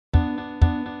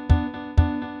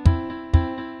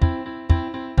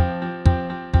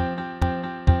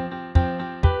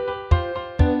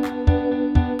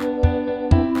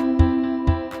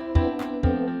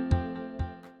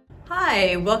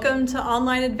Hi, welcome to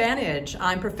Online EdVantage.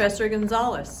 I'm Professor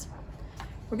Gonzalez.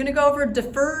 We're going to go over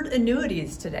deferred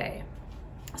annuities today.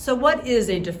 So what is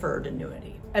a deferred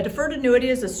annuity? A deferred annuity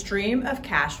is a stream of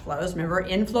cash flows, remember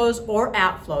inflows or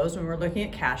outflows when we're looking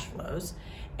at cash flows,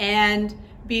 and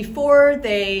before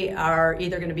they are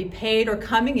either going to be paid or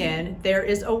coming in, there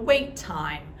is a wait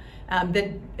time that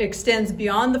extends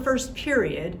beyond the first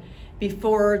period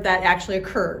before that actually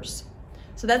occurs.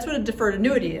 So that's what a deferred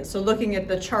annuity is. So looking at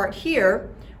the chart here,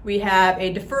 we have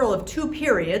a deferral of 2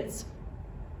 periods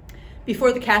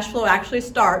before the cash flow actually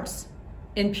starts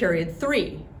in period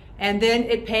 3. And then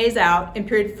it pays out in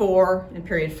period 4 and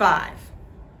period 5.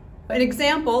 An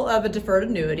example of a deferred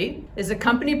annuity is a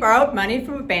company borrowed money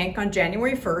from a bank on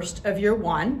January 1st of year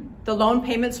 1. The loan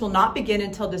payments will not begin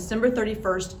until December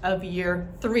 31st of year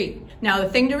 3. Now the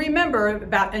thing to remember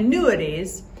about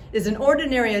annuities is an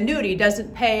ordinary annuity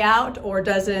doesn't pay out or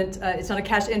it's not a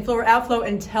cash inflow or outflow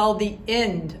until the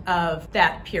end of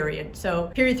that period.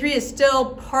 So period 3 is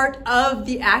still part of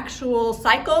the actual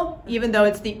cycle, even though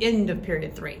it's the end of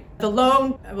period 3. The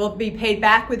loan will be paid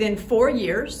back within 4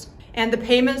 years, and the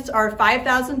payments are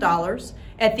 $5,000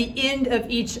 at the end of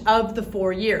each of the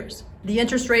 4 years. The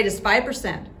interest rate is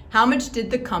 5%. How much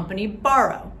did the company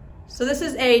borrow? So this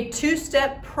is a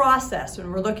two-step process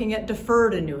when we're looking at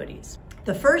deferred annuities.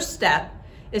 The first step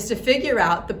is to figure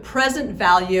out the present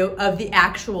value of the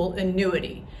actual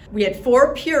annuity. We had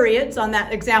 4 periods on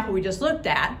that example we just looked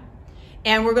at,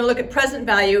 and we're going to look at present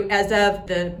value as of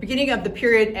the beginning of the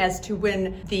period as to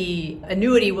when the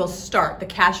annuity will start, the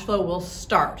cash flow will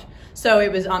start. So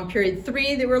it was on period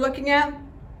 3 that we're looking at,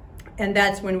 and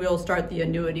that's when we'll start the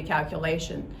annuity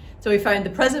calculation. So we find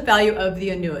the present value of the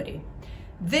annuity.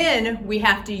 Then we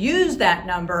have to use that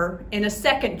number in a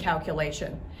second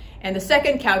calculation. And the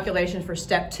second calculation for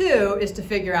step 2 is to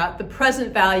figure out the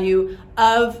present value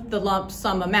of the lump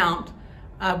sum amount,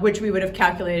 which we would have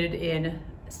calculated in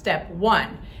step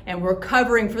 1. And we're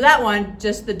covering for that one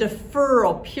just the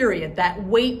deferral period, that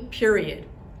wait period.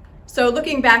 So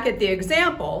looking back at the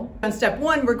example, on step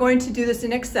 1, we're going to do this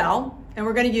in Excel, and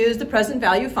we're going to use the present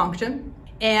value function.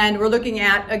 And we're looking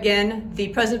at, again, the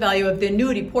present value of the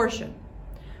annuity portion.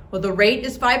 Well, the rate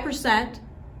is 5%.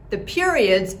 The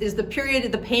periods is the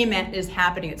period the payment is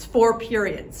happening. It's 4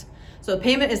 periods. So the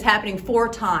payment is happening 4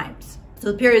 times.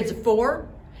 So the period's 4,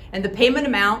 and the payment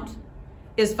amount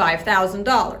is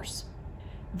 $5,000.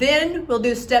 Then we'll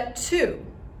do step 2.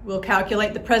 We'll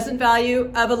calculate the present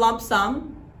value of a lump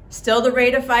sum, still the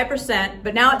rate of 5%,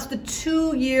 but now it's the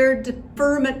 2-year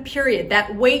deferment period,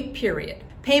 that wait period.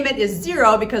 Payment is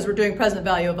 0 because we're doing present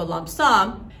value of a lump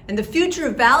sum, and the future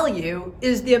value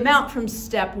is the amount from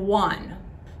step 1.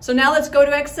 So now let's go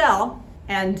to Excel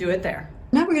and do it there.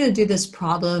 Now we're going to do this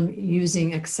problem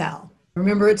using Excel.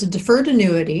 Remember, it's a deferred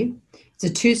annuity. It's a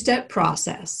 2-step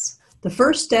process. The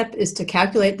first step is to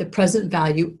calculate the present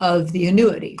value of the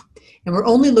annuity. And we're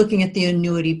only looking at the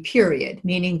annuity period,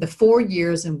 meaning the 4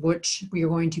 years in which we are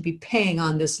going to be paying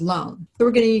on this loan. So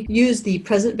we're going to use the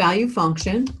present value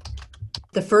function.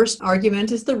 The first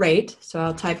argument is the rate, so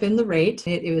I'll type in the rate.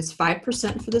 It was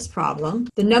 5% for this problem.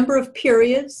 The number of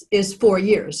periods is 4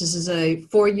 years. This is a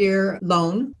 4-year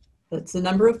loan. That's the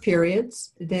number of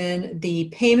periods. Then the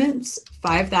payments,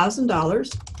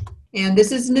 $5,000. And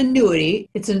this is an annuity.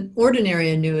 It's an ordinary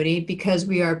annuity because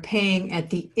we are paying at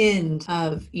the end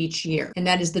of each year. And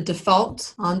that is the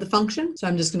default on the function. So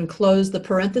I'm just going to close the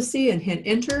parenthesis and hit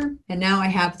enter. And now I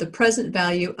have the present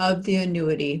value of the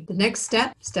annuity. The next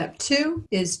step, step 2,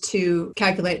 is to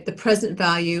calculate the present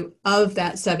value of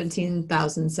that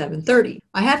 $17,730.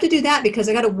 I have to do that because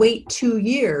I got to wait 2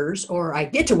 years, or I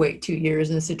get to wait 2 years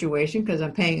in this situation because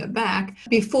I'm paying it back,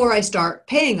 before I start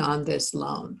paying on this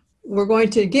loan. We're going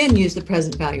to again use the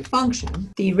present value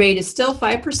function. The rate is still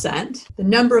 5%. The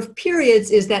number of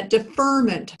periods is that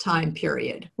deferment time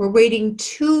period. We're waiting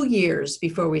 2 years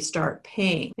before we start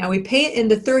paying. Now we pay it in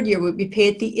the 3rd year, we pay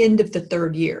at the end of the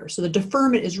 3rd year. So the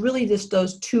deferment is really just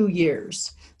those 2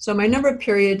 years. So my number of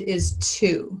period is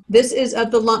 2. This is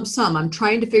of the lump sum. I'm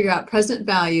trying to figure out present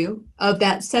value of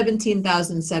that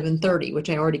 $17,730, which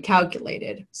I already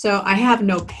calculated. So I have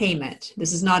no payment.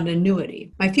 This is not an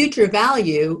annuity. My future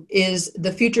value is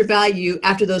the future value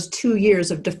after those 2 years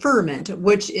of deferment,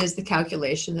 which is the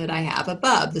calculation that I have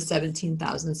above, the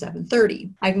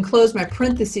 $17,730. I can close my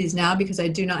parentheses now because I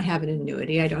do not have an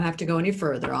annuity. I don't have to go any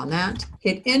further on that.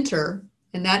 Hit enter,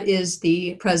 and that is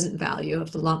the present value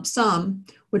of the lump sum,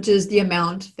 which is the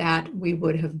amount that we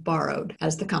would have borrowed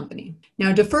as the company.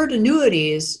 Now, deferred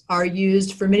annuities are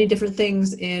used for many different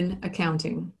things in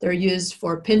accounting. They're used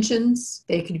for pensions,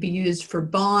 they could be used for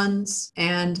bonds,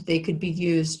 and they could be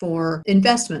used for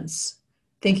investments.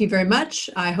 Thank you very much.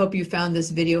 I hope you found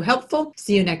this video helpful.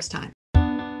 See you next time.